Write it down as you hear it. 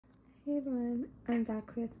Hey everyone, I'm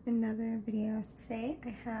back with another video. Today I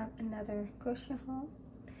have another grocery haul.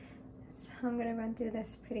 So I'm gonna run through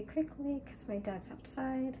this pretty quickly because my dad's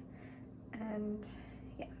outside. And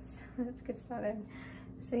yes, let's get started.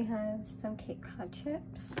 So he has some Cape Cod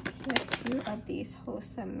chips. He has 2 of these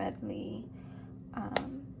Wholesome Medley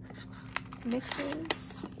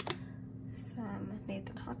mixes, some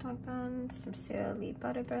Nathan hot dog buns, some Sara Lee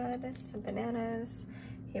butter bread, some bananas.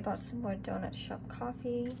 He bought some more Donut Shop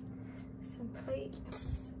coffee, some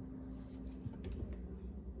plates,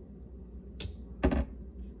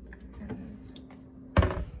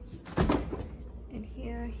 and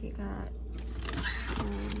here he got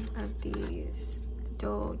some of these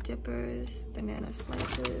Dole dippers, banana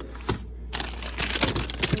slices,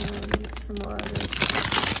 and some more of this. I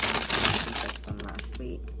think that's from last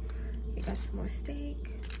week. He got some more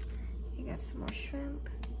steak, he got some more shrimp,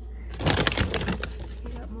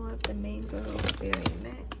 he got more of the mango berry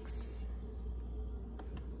mix.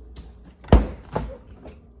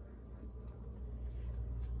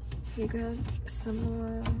 He grabbed some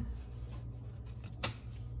more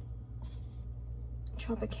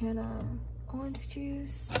Tropicana orange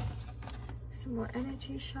juice, some more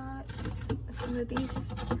energy shots, some of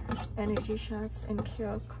these energy shots in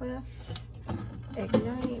Carol Cliff,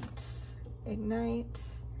 Ignite,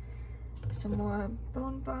 some more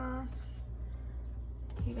bone broth.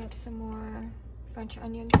 He got some more French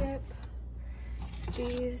onion dip.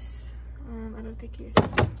 These, I don't think he's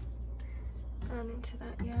gone into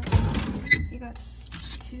that yet. You got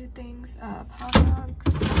 2 things of hot dogs.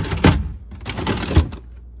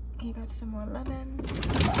 You got some more lemons.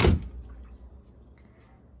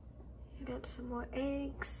 You got some more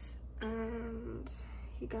eggs, and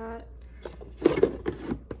he got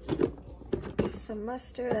some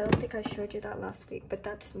mustard. I don't think I showed you that last week, but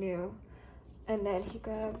that's new. And then he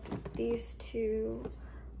grabbed these 2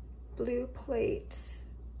 blue plates,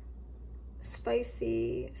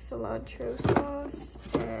 spicy cilantro sauce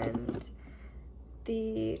and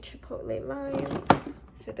the chipotle lime.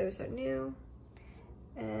 So those are new.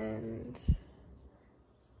 And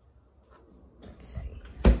let's see,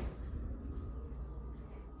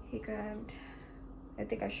 he grabbed, I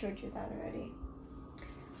think I showed you that already.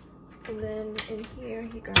 And then in here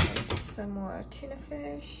he grabbed some more tuna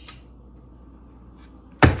fish,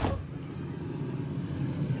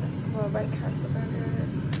 some more White Castle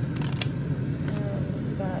burgers, and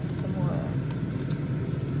he got some more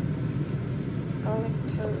garlic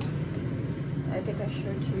toast. I think I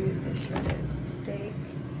showed you the shredded steak.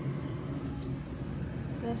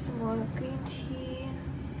 Got some more green tea,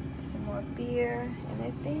 some more beer, and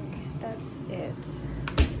I think that's it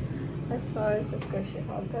as far as this grocery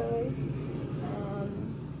haul goes.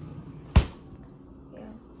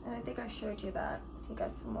 Yeah, and I think I showed you that. He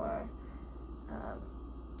got some more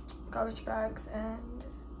garbage bags and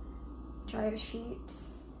dryer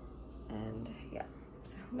sheets, and yeah,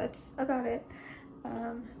 so that's about it.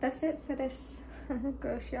 That's it for this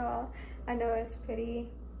grocery haul. I know it's pretty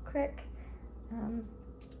quick.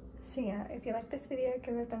 So yeah, if you like this video,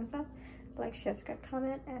 give it a thumbs up, like, share, subscribe,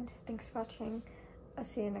 comment, and thanks for watching. I'll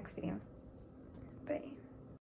see you in the next video. Bye.